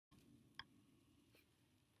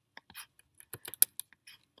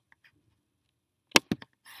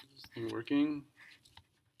Working.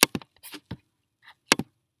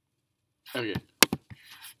 Okay.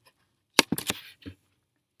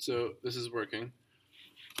 So this is working.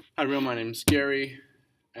 Hi everyone, my name is Gary,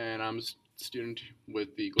 and I'm a student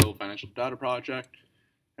with the Global Financial Data Project,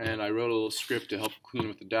 and I wrote a little script to help clean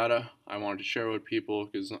with the data. I wanted to share with people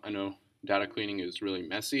because I know data cleaning is really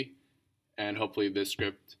messy, and hopefully this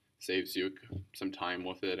script saves you some time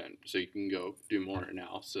with it, and so you can go do more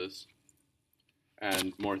analysis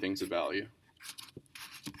and more things of value.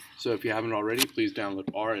 So if you haven't already, please download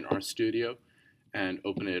R in RStudio and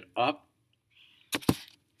open it up.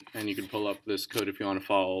 And you can pull up this code if you want to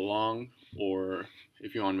follow along or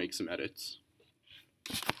if you want to make some edits.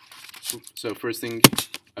 So first thing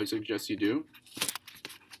I would suggest you do,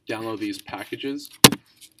 download these packages.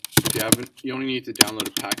 If you haven't, you only need to download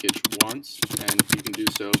a package once, and you can do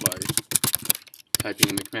so by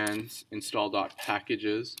typing in the commands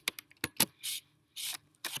install.packages,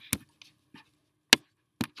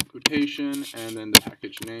 quotation, and then the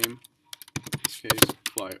package name, in this case,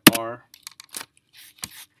 apply R.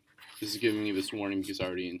 This is giving me this warning because I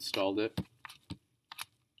already installed it.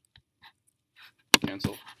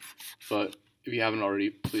 Cancel. But if you haven't already,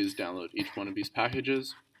 please download each one of these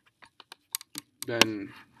packages.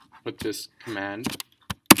 Then put this command,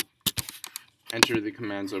 enter the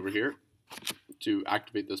commands over here to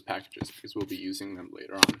activate those packages because we'll be using them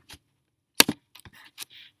later on.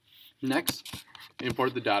 Next,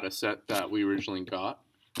 import the data set that we originally got.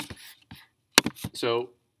 So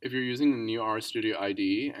if you're using the new RStudio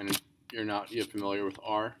IDE and you're not yet familiar with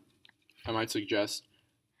R, I might suggest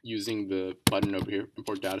using the button over here,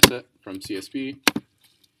 import dataset from CSV,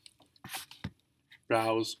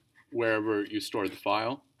 browse wherever you store the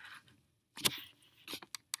file.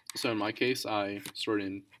 So in my case, I stored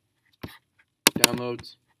in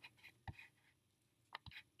downloads,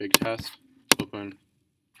 big test, open,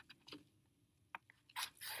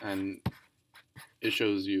 and it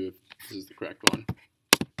shows you if this is the correct one.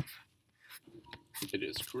 It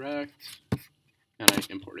is correct, and I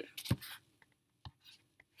import it.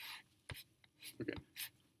 Okay,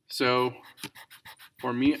 so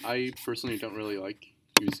for me, I personally don't really like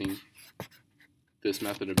using this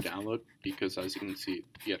method of download because, as you can see,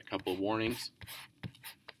 you get a couple of warnings.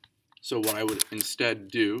 So what I would instead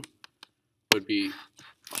do would be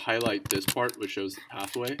highlight this part which shows the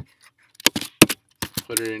pathway,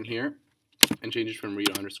 put it in here, and change it from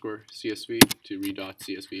read_CSV to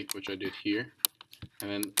read.csv, which I did here, and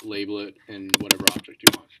then label it in whatever object you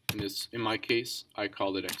want. In my case, I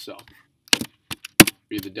called it Excel.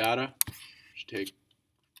 Read the data, should take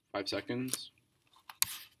 5 seconds.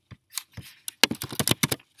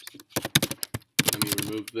 Let me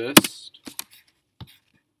remove this.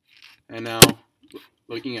 And now,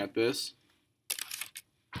 looking at this,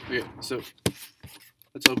 okay, so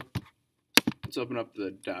let's open up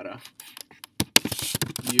the data.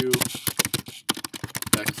 View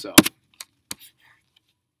Excel.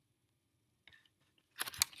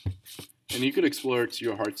 And you could explore it to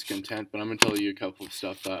your heart's content, but I'm going to tell you a couple of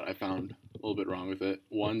stuff that I found a little bit wrong with it.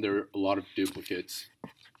 One, there are a lot of duplicates.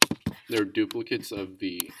 There are duplicates of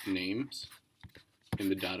the names in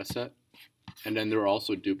the data set, and then there are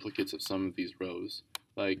also duplicates of some of these rows.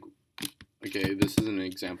 Like, okay, this is an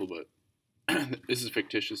example, but this is a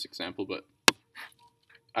fictitious example, but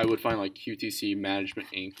I would find like QTC Management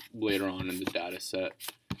Inc. later on in the data set,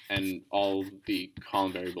 and all the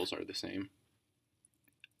column variables are the same.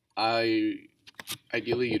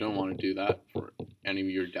 Ideally, you don't want to do that for any of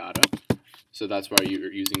your data, so that's why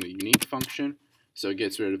you're using the unique function. So it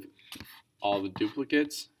gets rid of all the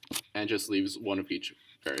duplicates and just leaves one of each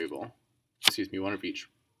variable. Excuse me, one of each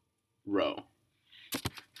row.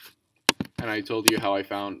 And I told you how I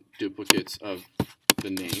found duplicates of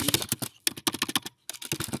the names.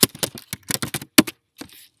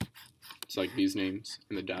 It's like these names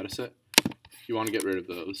in the data set. You want to get rid of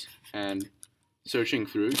those. And searching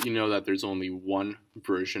through, you know that there's only one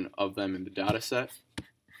version of them in the data set,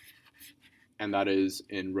 and that is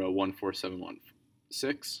in row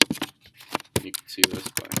 14716. You can see this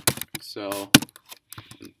by Excel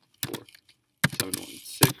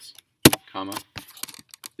 14716, comma.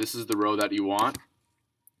 This is the row that you want,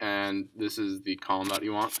 and this is the column that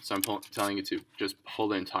you want. So I'm telling you to just pull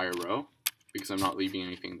the entire row because I'm not leaving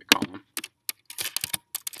anything in the column.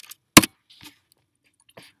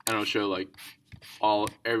 And I'll show like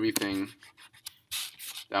everything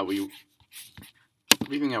that we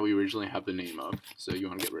originally have the name of, so you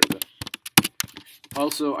want to get rid of it.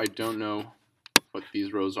 Also, I don't know what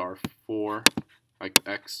these rows are for, like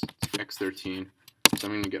X13, so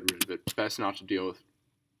I'm going to get rid of it. Best not to deal with,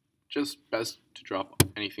 just best to drop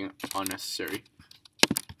anything unnecessary.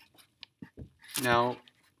 Now,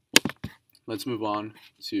 let's move on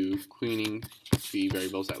to cleaning the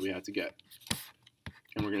variables that we had to get.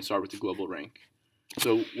 And we're going to start with the global rank.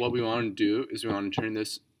 So what we want to do is we want to turn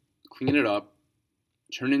this, clean it up,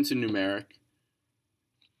 turn it into numeric,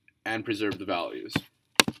 and preserve the values.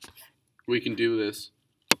 We can do this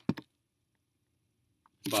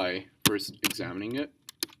by first examining it.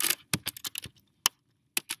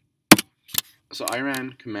 So I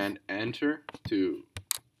ran command enter to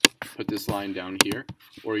put this line down here,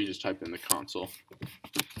 or you just type in the console.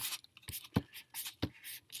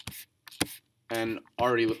 And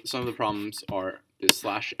already some of the problems are this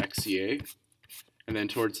 /xca, and then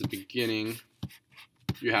towards the beginning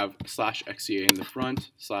you have /xca in the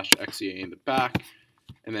front, /xca in the back,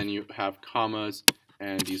 and then you have commas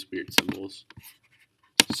and these weird symbols.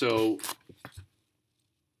 So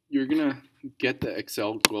you're gonna get the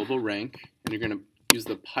Excel global rank, and you're gonna use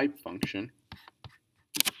the pipe function.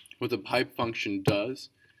 What the pipe function does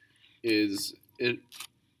is it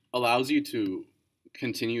allows you to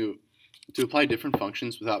continue to apply different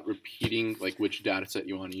functions without repeating like which data set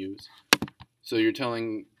you want to use. So you're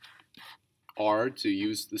telling R to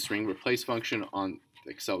use the string replace function on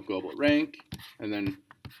the Excel global rank, and then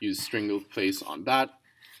use string replace on that,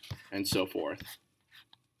 and so forth.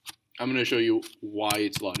 I'm going to show you why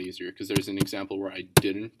it's a lot easier, because there's an example where I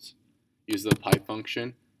didn't use the pipe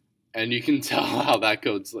function, and you can tell how that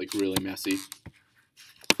code's like really messy.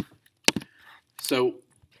 So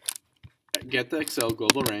get the Excel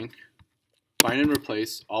global rank, find and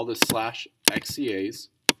replace all the /xcas,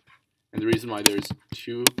 and the reason why there's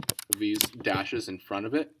two of these dashes in front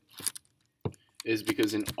of it is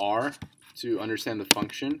because in R, to understand the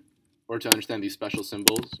function, or to understand these special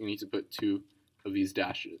symbols, you need to put two of these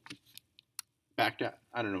dashes. I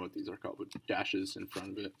don't know what these are called, but dashes in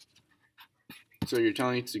front of it. So you're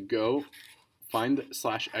telling it to go find the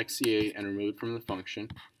 /xca and remove it from the function.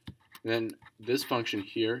 And then this function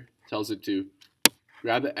here tells it to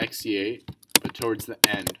grab the xca, but towards the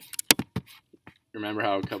end. Remember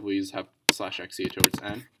how a couple of these have /xca towards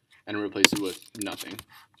end, and replace it with nothing.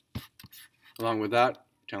 Along with that,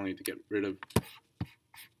 I'm telling you to get rid of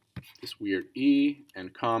this weird e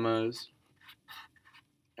and commas,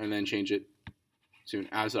 and then change it to an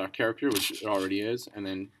as.character, which it already is, and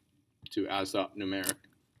then to as.numeric.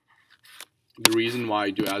 The reason why I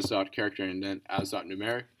do as.character and then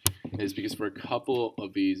as.numeric is because for a couple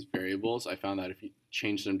of these variables, I found that if you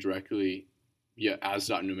change them directly via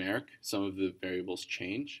as.numeric, some of the variables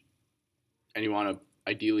change, and you want to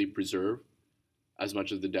ideally preserve as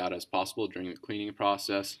much of the data as possible during the cleaning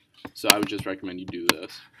process. So I would just recommend you do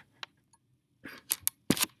this.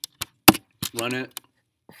 Run it.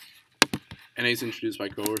 NA is introduced by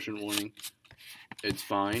coercion warning. It's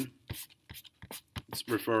fine. It's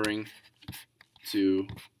referring to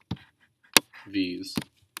these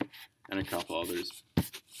and a couple others,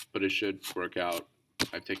 but it should work out.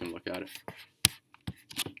 I've taken a look at it.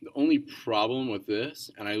 The only problem with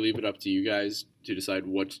this, and I leave it up to you guys to decide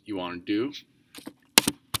what you want to do,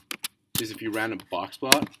 is if you ran a box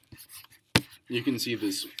plot, you can see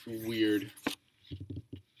this weird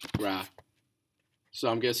graph. So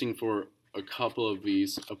I'm guessing for a couple of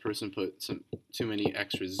these, a person put too many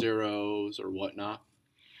extra zeros or whatnot,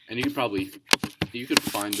 and you could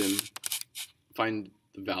find the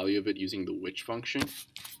value of it using the which function,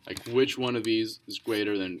 like which one of these is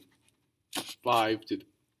greater than 5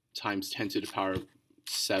 times 10 to the power of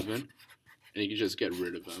 7, and you can just get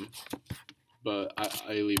rid of them. But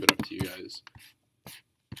I leave it up to you guys.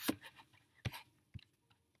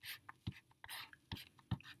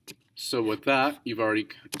 So with that, you've already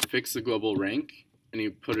fixed the global rank, and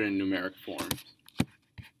you put it in numeric form.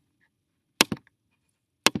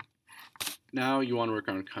 Now you want to work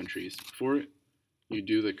on countries. Before you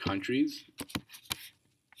do the countries,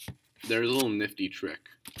 there's a little nifty trick.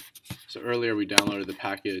 So earlier we downloaded the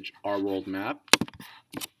package rworldmap.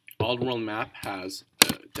 rworldmap has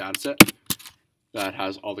a dataset that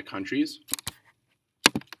has all the countries.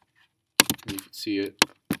 You can see it.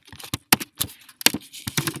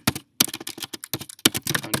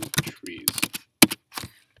 Countries.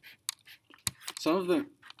 Some of them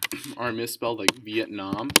are misspelled, like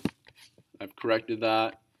Vietnam. I've corrected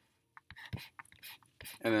that.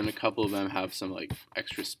 And then a couple of them have some like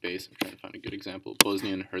extra space. I'm trying to find a good example.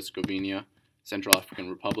 Bosnia and Herzegovina, Central African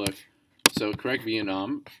Republic. So correct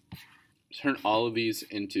Vietnam. Turn all of these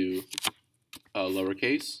into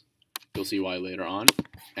lowercase. You'll see why later on.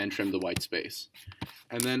 And trim the white space.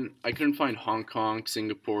 And then I couldn't find Hong Kong,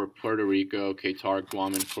 Singapore, Puerto Rico, Qatar,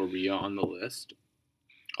 Guam, and Korea on the list.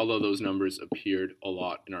 Although those numbers appeared a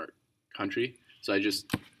lot in our country. So I just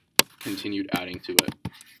continued adding to it.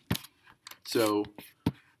 So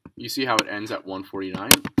you see how it ends at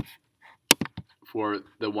 149 for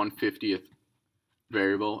the 150th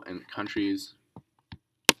variable, and countries,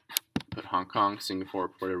 put Hong Kong, Singapore,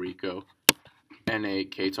 Puerto Rico, NA,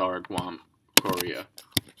 Qatar, Guam, Korea.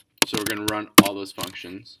 So we're going to run all those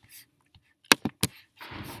functions.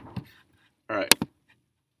 Alright.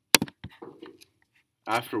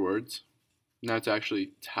 Afterwards, now to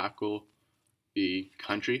actually tackle the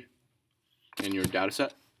country in your data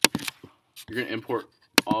set, you're going to import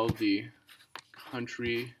all of the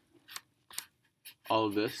country, all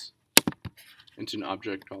of this, into an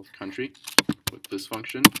object called country with this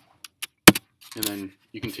function, and then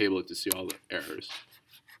you can table it to see all the errors.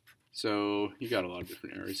 So you got a lot of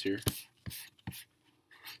different errors here.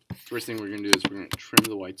 First thing we're going to do is we're going to trim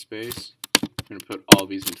the white space. We're going to put all of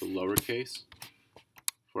these into lowercase.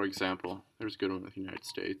 For example, there's a good one with the United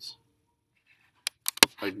States.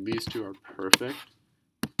 Like, these two are perfect,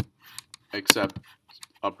 except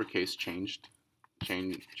uppercase changes.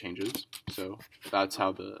 So that's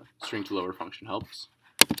how the string to lower function helps.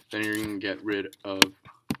 Then you're going to get rid of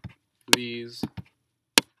these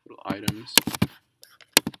little items.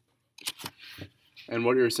 And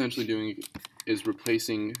what you're essentially doing is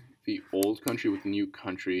replacing the old country with the new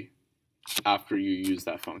country after you use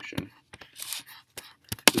that function.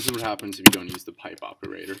 This is what happens if you don't use the pipe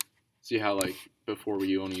operator. See how, like, before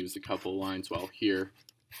we only used a couple lines, well, here,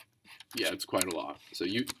 yeah, it's quite a lot. So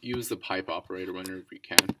you use the pipe operator whenever you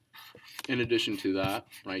can. In addition to that,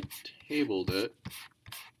 when I tabled it,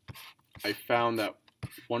 I found that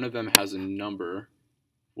one of them has a number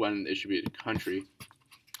when it should be a country.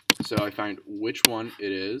 So I find which one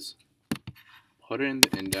it is, put it in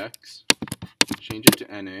the index, change it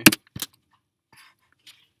to NA.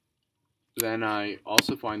 Then I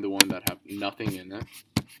also find the one that have nothing in it.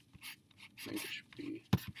 I think it should be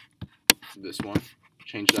this one.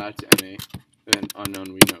 Change that to NA. Then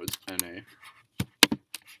unknown we know is NA.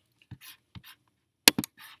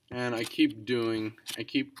 And I keep going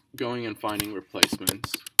and finding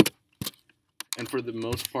replacements. And for the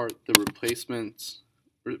most part, the replacement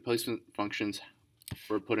functions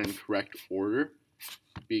were put in correct order,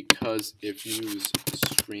 because if you use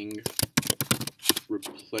string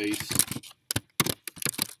replace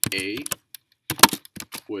A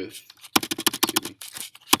with,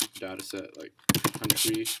 data set like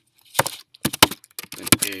country, then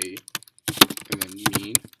A, and then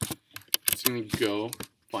mean, it's going to go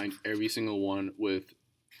find every single letter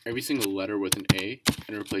with an A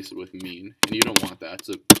and replace it with mean, and you don't want that,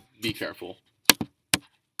 so be careful.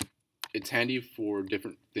 It's handy for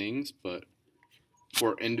different things, but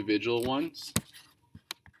for individual ones,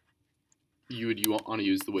 you want to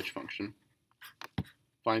use the which function.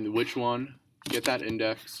 Find the which one, get that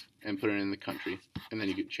index, and put it in the country, and then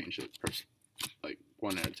you can change it like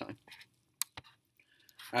one at a time.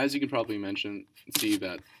 As you can probably see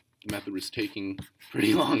that the method was taking a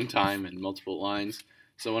pretty long time and multiple lines.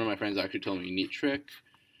 So one of my friends actually told me a neat trick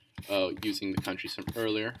using the countries from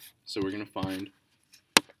earlier. So we're going to find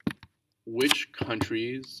which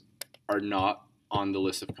countries are not on the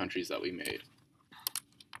list of countries that we made.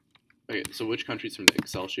 Okay, so which countries from the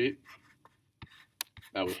Excel sheet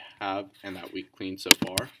that we have and that we cleaned so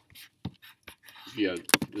far via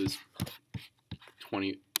this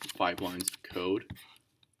 25 lines of code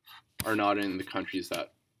are not in the countries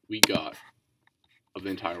that we got of the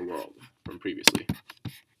entire world from previously.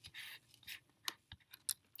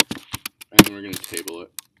 And then we're going to table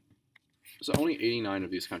it. So only 89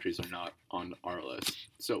 of these countries are not on our list.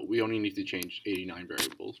 So we only need to change 89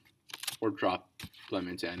 variables or drop them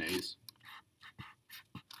into NAs.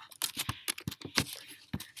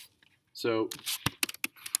 So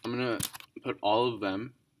I'm going to put all of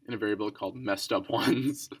them in a variable called messed up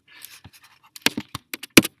ones.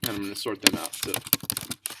 And I'm going to sort them out. So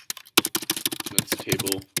let's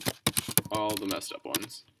table all the messed up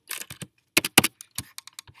ones.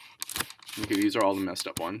 Okay, these are all the messed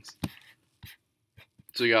up ones.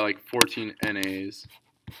 So you got like 14 NAs,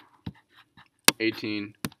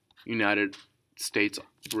 18 United States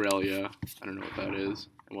Australia, I don't know what that is,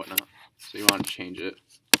 and whatnot. So you want to change it.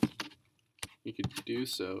 You could do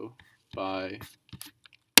so by,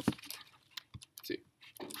 let's see,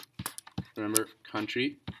 remember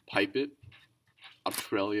country, pipe it,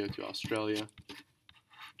 Australia to Australia,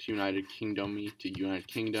 to United Kingdom to United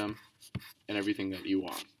Kingdom, and everything that you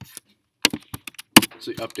want.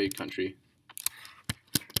 So you update country.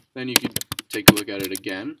 Then you could take a look at it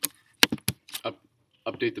again,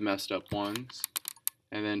 update the messed up ones,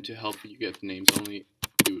 and then to help you get the names only,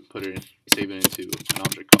 you would save it into an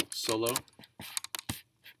object called solo.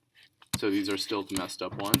 So these are still the messed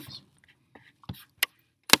up ones.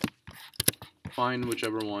 find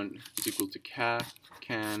whichever one is equal to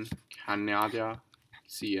Canada,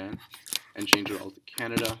 CN, and change it all to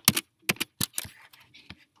Canada.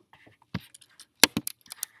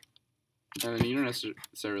 And then you don't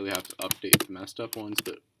necessarily have to update the messed up ones,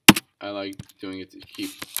 but I like doing it to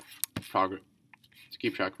keep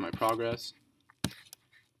track of my progress.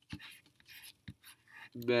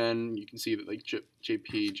 Then you can see that like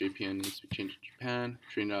JPN needs to be changed to Japan,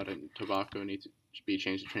 Trinidad and Tobago needs to be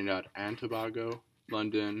changed to Trinidad and Tobago,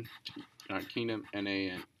 London, United Kingdom,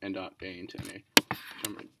 NA and N.A into NA. So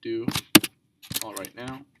I'm going to do all right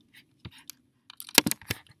now,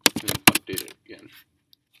 and then update it again.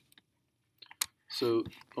 So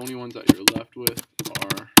the only ones that you're left with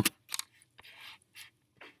are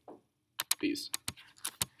these.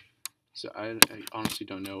 So I honestly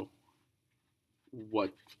don't know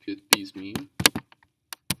what these mean,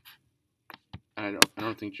 and I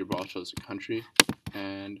don't think Gibraltar is a country,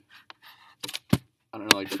 and I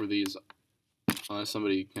don't know, like for these, unless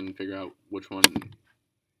somebody can figure out which one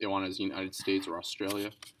they want as United States or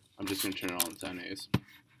Australia, I'm just gonna turn it all into NAs.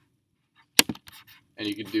 And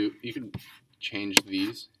you could change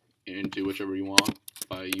these into whichever you want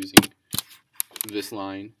by using this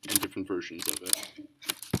line and different versions of it.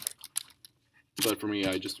 But for me,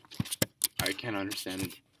 I can't understand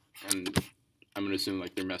it, and I'm gonna assume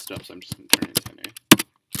like they're messed up, so I'm just gonna turn it into NA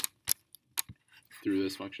through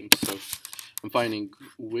this function. So I'm finding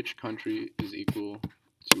which country is equal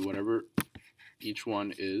to whatever each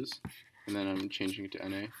one is, and then I'm changing it to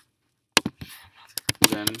NA.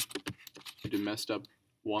 Then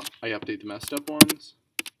I update the messed up ones,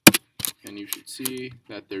 and you should see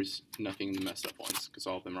that there's nothing in the messed up ones because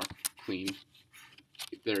all of them are clean.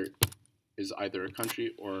 There is either a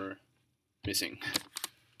country or missing.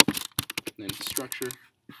 And then structure,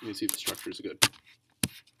 you can see the structure is good.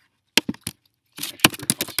 Actually, we're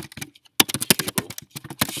also table,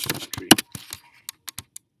 country,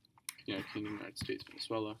 United Kingdom, United States,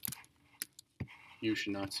 Venezuela. You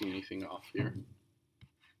should not see anything off here.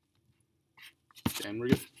 And we're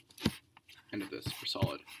good. End of this, we're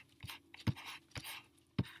solid.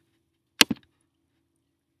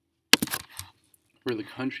 For the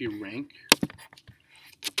country rank,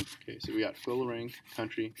 okay, so we got global rank,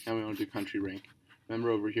 country, now we want to do country rank.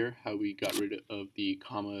 Remember over here how we got rid of the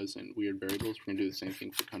commas and weird variables? We're going to do the same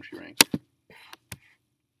thing for country rank.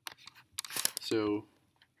 So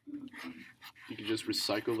you can just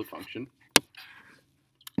recycle the function.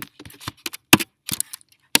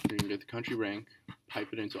 You're going to get the country rank,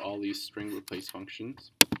 pipe it into all these string replace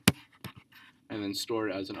functions, and then store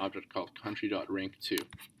it as an object called country.rank2.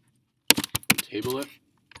 Table it.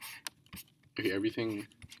 Okay, everything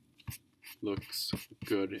looks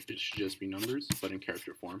good. It should just be numbers, but in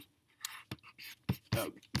character form.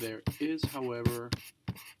 There is, however,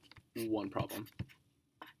 one problem.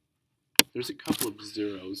 There's a couple of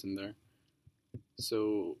zeros in there.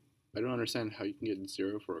 So I don't understand how you can get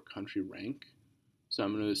 0 for a country rank. So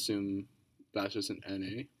I'm going to assume that's just an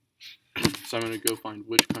NA. So I'm going to go find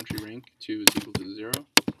which country rank 2 is equal to 0.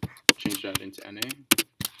 Change that into NA.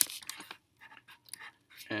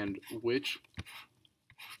 And which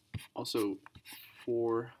also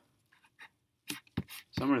for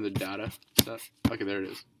somewhere in the data set. Okay, there it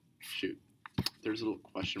is. Shoot. There's a little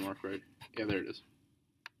question mark, right? Yeah, there it is.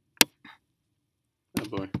 Oh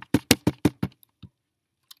boy.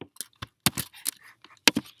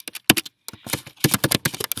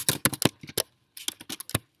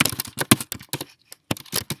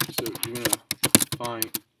 So you're gonna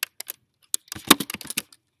find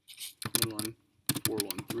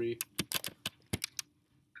 11413.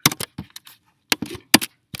 Okay.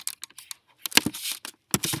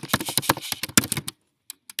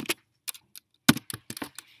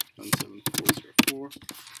 17404.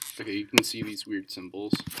 Okay, you can see these weird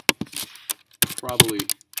symbols. Probably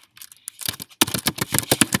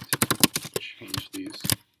change these.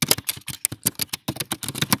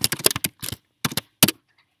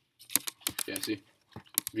 Yeah, see?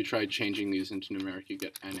 If you try changing these into numeric, you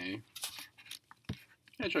get NA.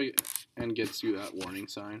 Yeah, try and gets you that warning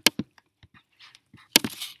sign.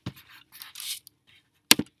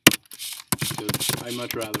 So I'd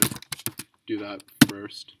much rather do that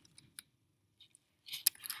first.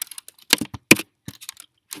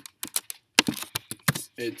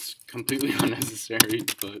 It's completely unnecessary,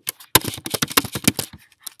 but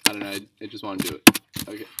I don't know, I just want to do it.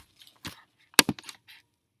 Okay.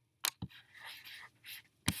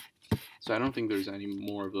 So I don't think there's any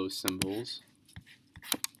more of those symbols.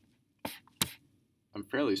 I'm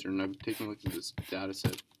fairly certain I've taken a look at this data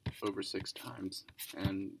set over 6 times,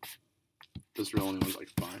 and this real only was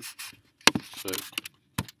like 5. But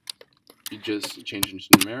you just change it into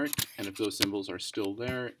numeric, and if those symbols are still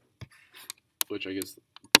there, which I guess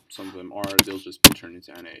some of them are, they'll just be turned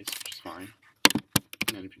into NAs, which is fine.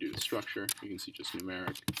 And then if you do the structure, you can see just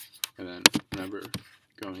numeric. And then remember,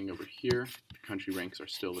 going over here, the country ranks are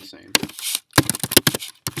still the same.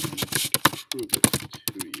 Prove it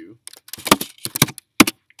to you.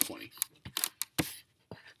 20.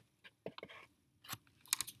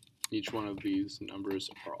 Each one of these numbers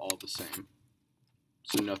are all the same.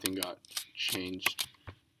 So nothing got changed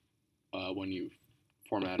when you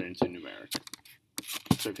format it into numeric.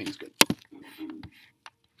 So everything's good.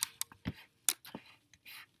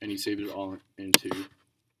 And you saved it all into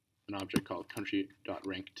an object called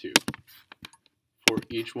country.rank2. For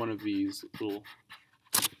each one of these little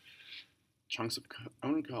chunks of code, I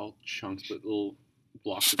wouldn't call chunks, but little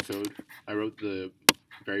blocks of code, I wrote the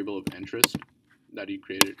variable of interest that you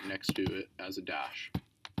created next to it as a dash.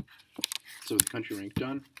 So with country rank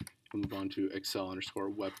done, we'll move on to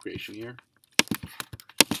Excel_web creation year.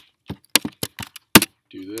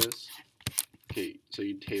 Do this. Okay, so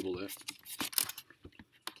you table it.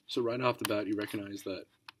 So right off the bat, you recognize that,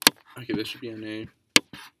 okay, this should be NA,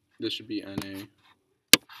 this should be NA,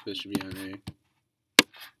 this should be NA,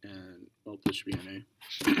 and, well, this should be NA.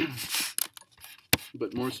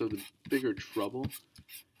 But more so, the bigger trouble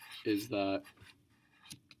is that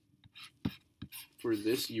for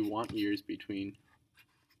this, you want years between,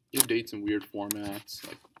 you have dates in weird formats,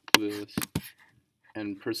 like this,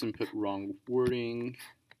 and person put wrong wording,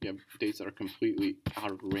 you have dates that are completely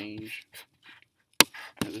out of range.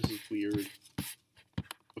 This is weird.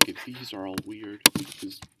 Okay, these are all weird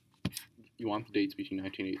because you want the dates between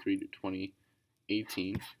 1983 to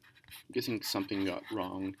 2018. I'm guessing something got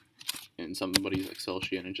wrong in somebody's Excel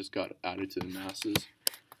sheet and it just got added to the masses.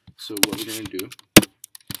 So what we're going to do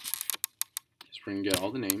is we're going to get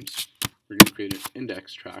all the names. We're going to create an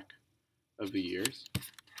index track of the years.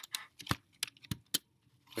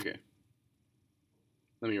 Okay.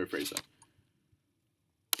 Let me rephrase that.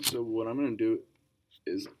 So what I'm going to do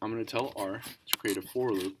is I'm going to tell R to create a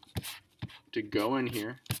for loop to go in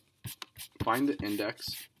here, find the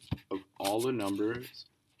index of all the numbers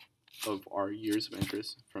of our years of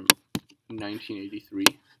interest from 1983,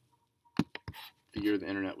 the year the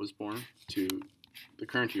internet was born, to the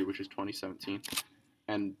current year, which is 2017,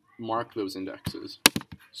 and mark those indexes.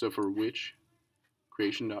 So for which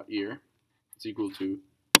creation.year is equal to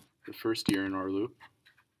the first year in our loop,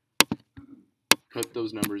 put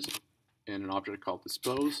those numbers in an object called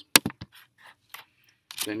dispose,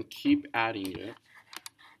 then keep adding it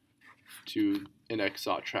to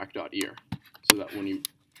index.track.year, so that when you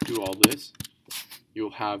do all this,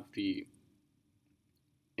 you'll have the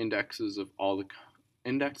indexes of all the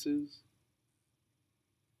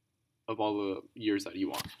years that you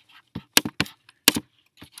want.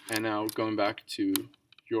 And now going back to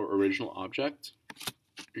your original object,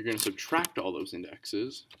 you're going to subtract all those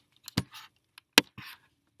indexes.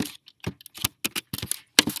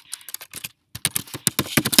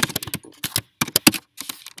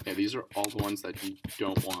 Yeah, these are all the ones that you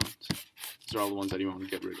don't want. These are all the ones that you want to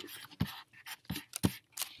get rid of.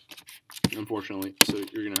 Unfortunately, so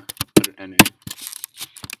you're going to put an NA.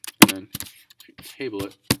 And then if you table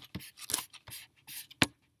it,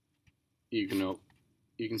 you can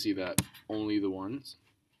see that only the ones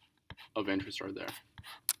of interest are there.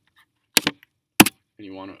 And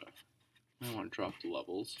you want to drop the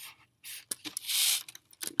levels.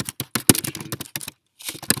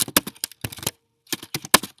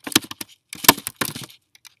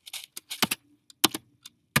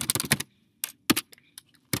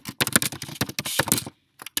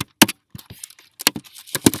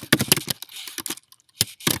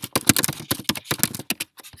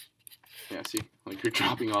 Yeah, see, like you're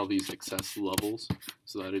dropping all these excess levels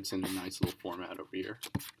so that it's in a nice little format over here.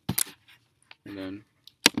 And then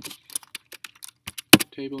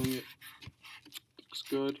tabling it looks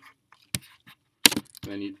good.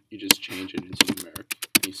 And then you just change it into numeric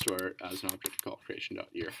and you store it as an object called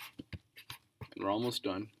creation.year. And we're almost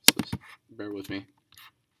done, so bear with me.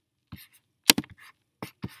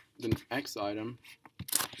 The next item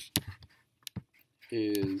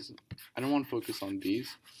is, I don't want to focus on these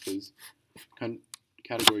because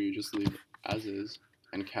category you just leave as is,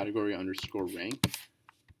 and category underscore rank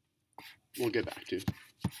we'll get back to.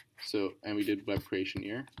 So, and we did web creation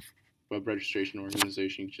year. Web registration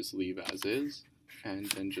organization you just leave as is, and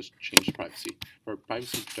then just change the privacy. For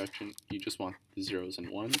privacy protection, you just want the zeros and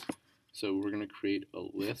ones. So we're going to create a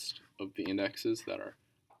list of the indexes that are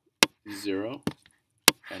 0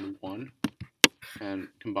 and 1, and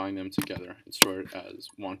combine them together and store it as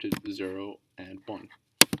wanted 0 and 1.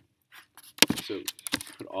 So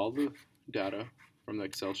put all the data from the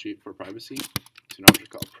Excel sheet for privacy to an object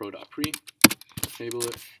called pro.pre. Table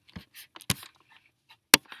it.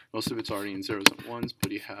 Most of it's already in zeros and ones,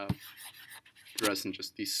 but you have the rest in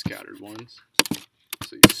just these scattered ones.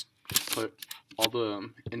 So you put all the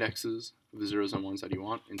indexes of the zeros and ones that you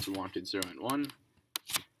want into wanted 0 and 1,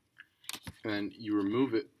 and then you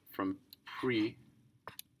remove it from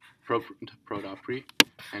pro.pre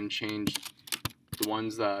and change the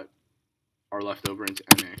ones that are left over into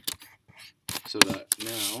NA, so that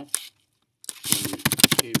now when you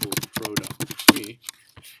table pro.pre,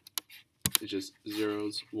 it's just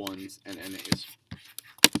zeros, ones, and NAs.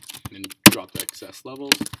 And then you drop the excess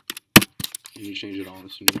levels, and you change it all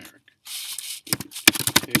into numeric.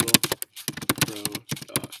 Table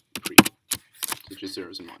pro.pre, so just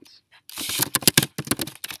zeros and ones.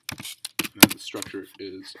 And the structure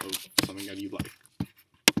is of something that you like.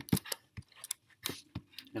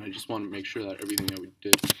 And I just want to make sure that everything that we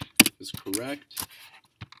did is correct.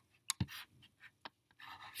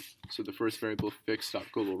 So the first variable,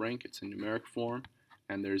 fixed.global rank, it's in numeric form,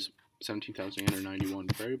 and there's 17,891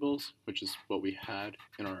 variables, which is what we had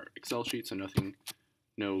in our Excel sheet, so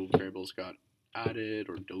no variables got added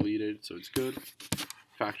or deleted, so it's good.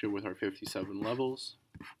 Factor with our 57 levels.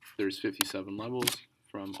 There's 57 levels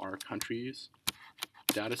from our countries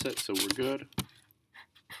data set, so we're good.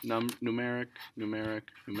 Numeric.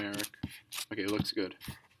 Okay, it looks good.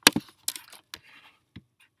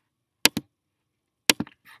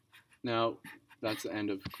 Now, that's the end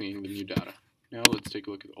of cleaning the new data. Now let's take a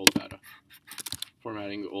look at the old data.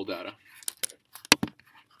 Formatting the old data.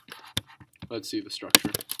 Let's see the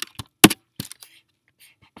structure.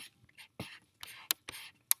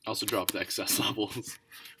 Also drop the excess levels.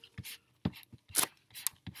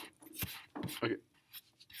 Okay.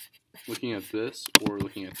 Looking at this, or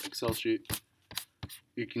looking at the Excel sheet,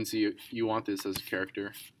 you can see you want this as a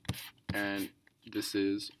character, and this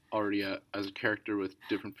is already as a character with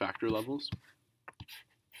different factor levels.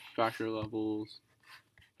 Factor levels,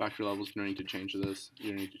 you don't need to change this, you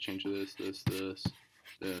don't need to change this.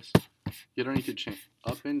 You don't need to change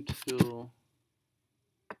up until,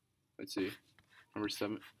 let's see, number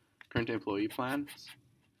 7, current employee plans.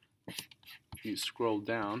 If you scroll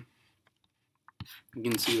down, you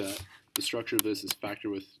can see that the structure of this is factor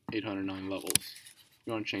with 809 levels.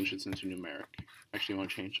 You want to change this into numeric. Actually, you want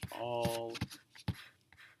to change all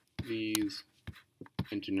these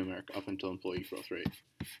into numeric up until employee growth rate.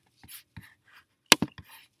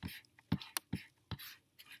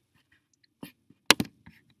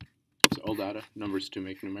 So all data, numbers to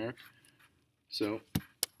make numeric. So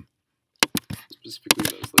specifically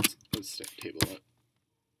those, let's table it.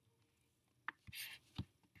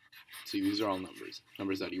 See, these are all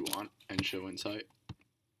numbers that you want and show insight.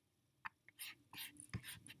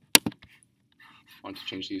 Want to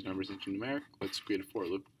change these numbers into numeric? Let's create a for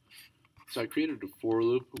loop. So I created a for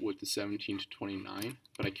loop with the 17 to 29,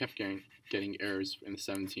 but I kept getting errors in the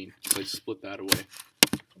 17, so I split that away.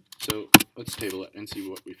 So let's table it and see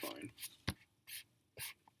what we find.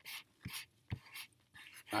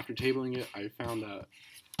 After tabling it, I found that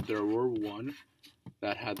there were one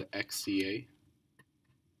that had the XCA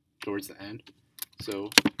towards the end,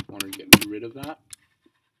 so I want to get rid of that.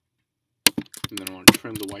 And then I want to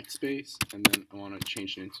trim the white space, and then I want to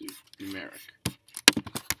change it into numeric.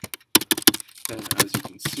 Then, as you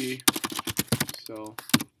can see, so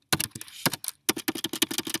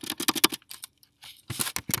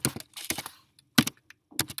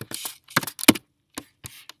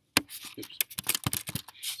oops.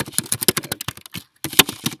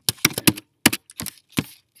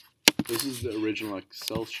 This is the original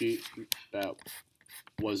Excel sheet that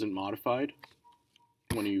wasn't modified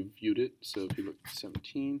when you viewed it. So if you look at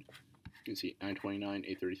 17, you can see 929,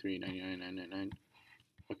 833, 99, 999.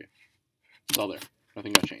 Okay, it's all there.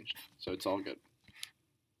 Nothing got changed, so it's all good.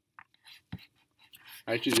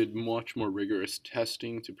 I actually did much more rigorous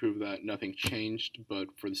testing to prove that nothing changed, but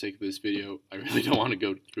for the sake of this video, I really don't want to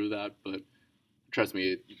go through that, but trust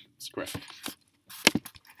me, it's correct.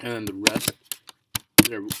 And then the rest,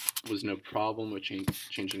 there was no problem with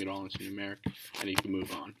changing it all into numeric, and you can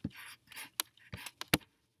move on.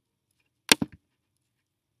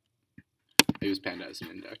 I use Panda as an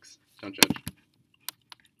index. Don't judge.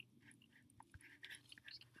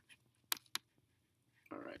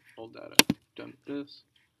 Alright, all data. Done with this.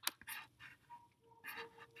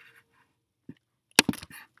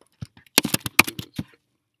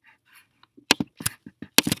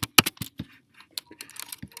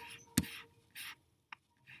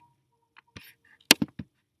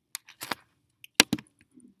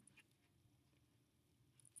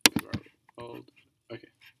 Okay,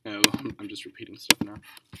 now I'm just repeating stuff now.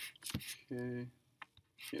 Okay.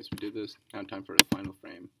 Yes, we did this. Now time for the final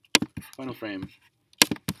frame. Final frame.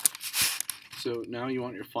 So now you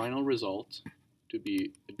want your final result to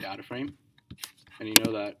be a data frame. And you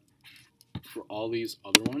know that for all these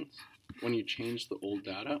other ones, when you change the old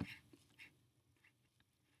data,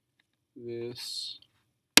 this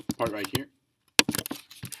part right here,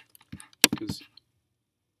 because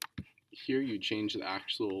here you change the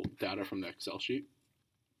actual data from the Excel sheet,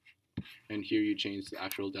 and here you change the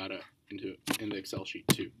actual data in the Excel sheet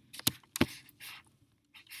too.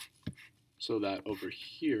 So that over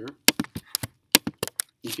here,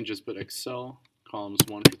 you can just put Excel columns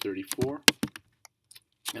 1 to 34,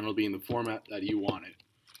 and it'll be in the format that you want it.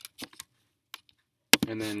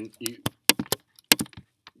 And then you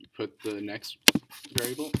put the next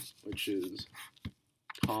variable, which is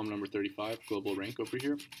column number 35, global rank over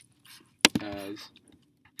here, and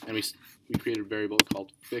we created a variable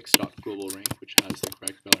called fix.globalRank, which has the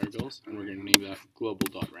correct variables, and we're going to name that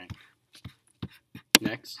global.rank.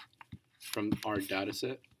 Next, from our data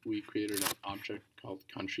set, we created an object called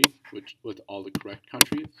country, which with all the correct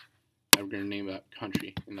countries, and we're going to name that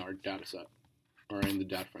country in our data set, or in the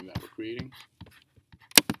data frame that we're creating.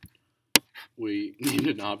 We named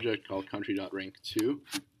an object called country.rank2, and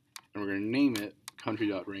we're going to name it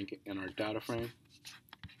country.rank in our data frame.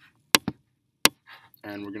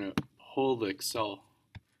 And we're going to pull the Excel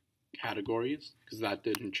categories, because that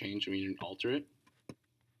didn't change and we didn't alter it.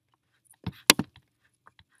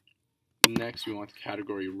 Next, we want the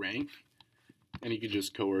category rank, and you can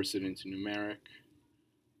just coerce it into numeric.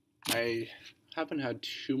 I haven't had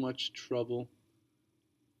too much trouble.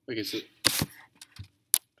 Like I said,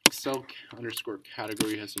 Excel underscore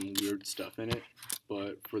category has some weird stuff in it,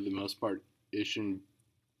 but for the most part, it shouldn't.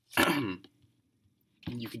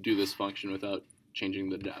 You could do this function without changing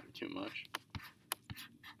the data too much.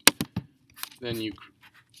 Then you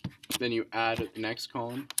add the next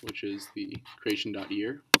column, which is the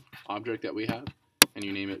creation.year object that we have, and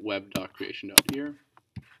you name it web.creation.year.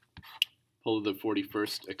 Pull the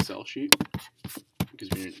 41st Excel sheet, because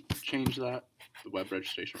we didn't change that, the web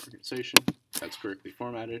registration organization, that's correctly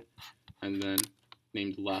formatted, and then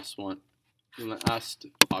name the last one, the last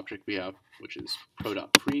object we have, which is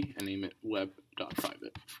pro.pre, and name it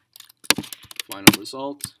web.private. Final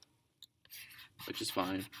result, which is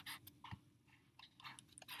fine.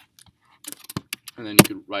 And then you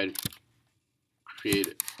could create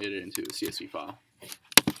it into a CSV file.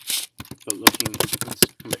 But let's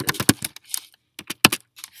compare it.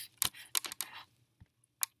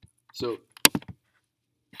 So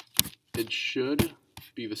it should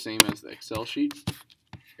be the same as the Excel sheet,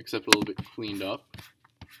 except a little bit cleaned up.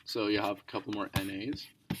 So you have a couple more NAs.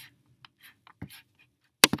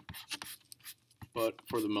 But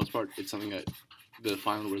for the most part, it's something that the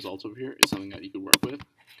final result over here is something that you could work with,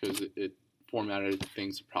 because it formatted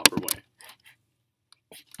things the proper way.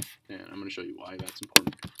 And I'm going to show you why that's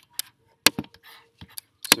important.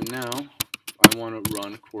 So now I want to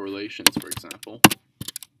run correlations, for example.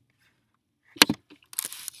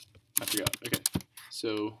 I forgot. Okay.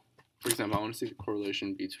 So, for example, I want to see the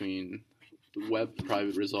correlation between the web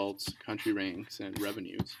private results, country ranks, and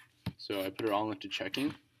revenues. So I put it all into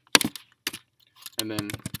checking. And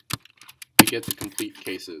then I get the complete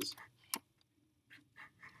cases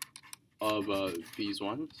of these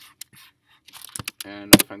ones,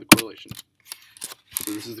 and I find the correlation.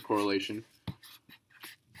 So this is the correlation.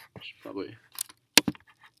 I should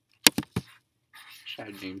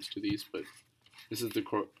add names to these, but this is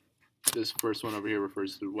this first one over here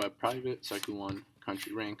refers to web private, second one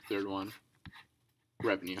country rank, third one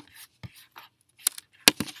revenue.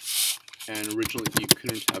 And originally you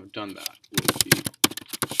couldn't have done that with the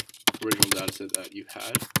original data set that you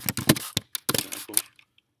had. For example,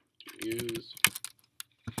 use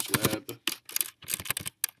web.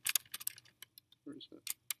 Where is that?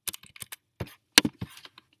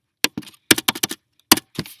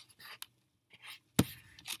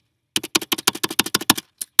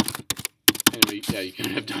 Anyway, yeah, you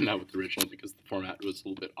couldn't have done that with the original because the format was a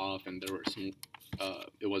little bit off and there were some,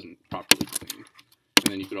 it wasn't properly cleaned.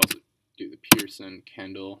 And then you could also do the Pearson,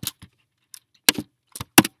 Kendall,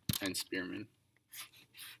 and Spearman.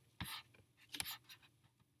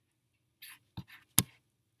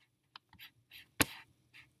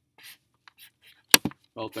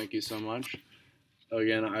 Well, thank you so much.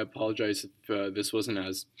 Again, I apologize if this wasn't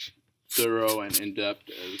as thorough and in-depth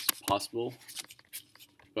as possible,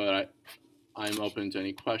 but I'm open to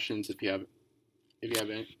any questions. If you have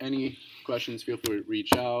any questions, feel free to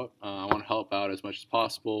reach out. I want to help out as much as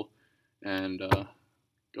possible, and good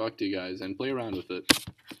luck to you guys, and play around with it.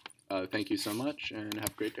 Thank you so much, and have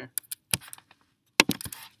a great day.